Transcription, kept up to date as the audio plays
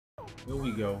Here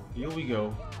we go. Here we go.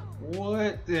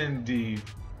 What in the...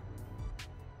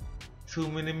 Too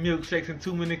many milkshakes and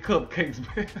too many cupcakes,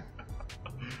 man.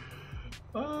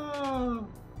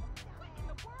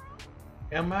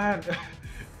 Am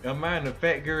I in the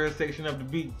fat girl section of the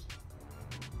beach?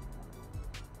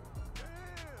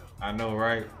 I know,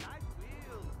 right?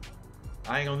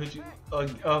 I ain't gonna hit you.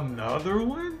 Another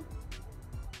one?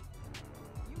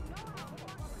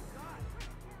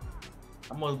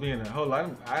 I must be in a hold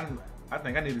on. I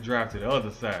think I need to drive to the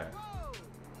other side.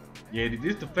 Yeah,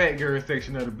 this the fat girl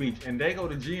section of the beach, and they go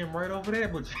to gym right over there,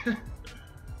 but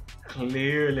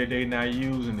clearly they not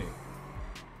using it.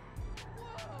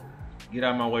 Get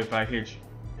out of my way if I hit you.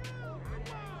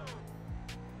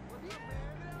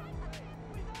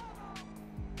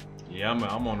 Yeah,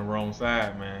 I'm on the wrong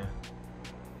side, man.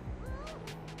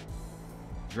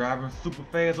 Driving super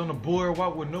fast on the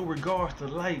boardwalk with no regards to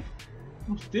life.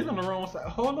 I'm still on the wrong side.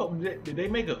 Hold up, did they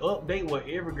make an update where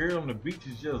every girl on the beach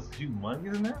is just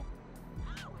humongous now?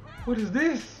 What is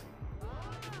this?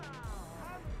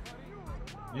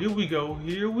 Here we go,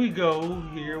 here we go,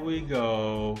 here we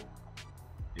go.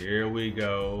 Here we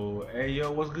go. Hey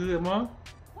yo, what's good, man?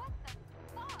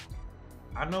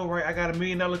 I know, right? I got $1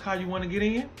 million car. You want to get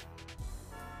in?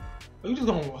 Are you just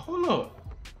gonna hold up?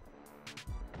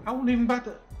 I wasn't even about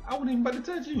to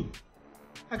touch you.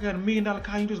 I got $1 million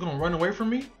car. You just gonna run away from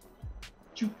me?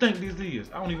 What you think this is?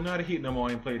 I don't even know how to hit no more.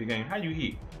 I ain't played the game. How you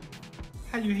hit?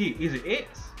 How you hit? Is it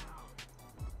X?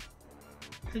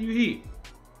 How you hit?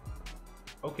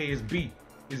 Okay, it's B.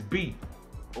 It's B.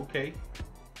 Okay.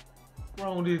 What's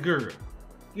wrong with this girl?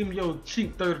 Give me your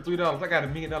cheap $33. I got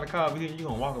 $1 million car over here and you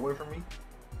gonna walk away from me?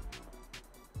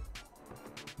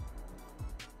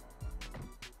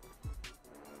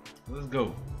 Let's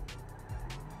go.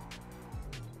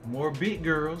 More big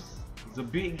girls. He's a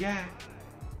big guy.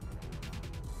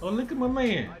 Oh, look at my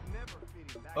man.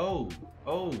 Oh.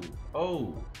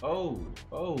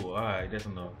 Alright, that's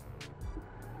enough.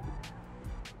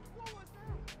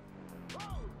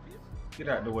 Get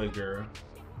out the way, girl.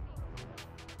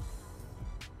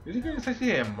 Did you girl say she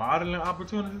had modeling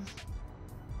opportunities?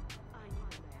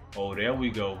 Oh, there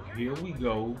we go. Here we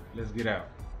go. Let's get out.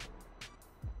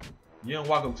 You don't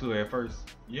walk up to her at first.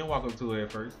 You don't walk up to her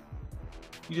at first.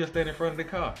 You just stand in front of the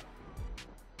car.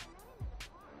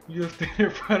 You just stand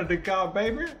in front of the car,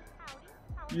 baby.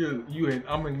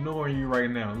 I'm ignoring you right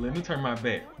now. Let me turn my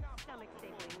back.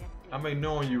 I'm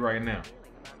ignoring you right now.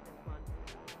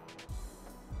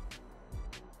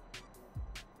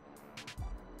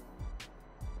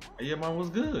 Hey, your mom was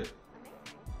good.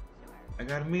 I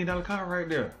got $1 million car right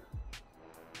there.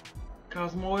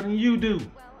 Costs more than you do.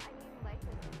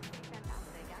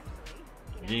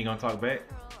 You ain't gonna talk back?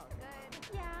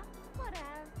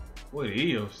 What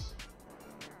is?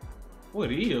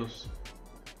 What is?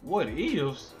 What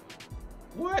is?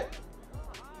 What?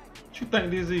 What you think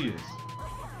this is?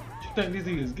 What you think this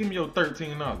is? Give me your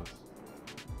 $13.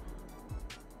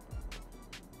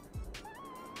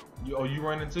 You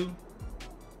running too?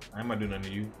 I ain't gonna do nothing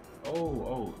to you.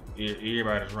 Oh,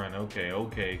 everybody's running.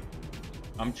 Okay.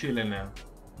 I'm chilling now.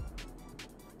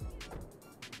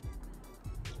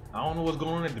 I don't know what's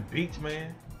going on at the beach,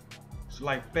 man. It's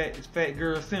like it's fat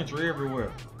girl central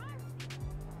everywhere.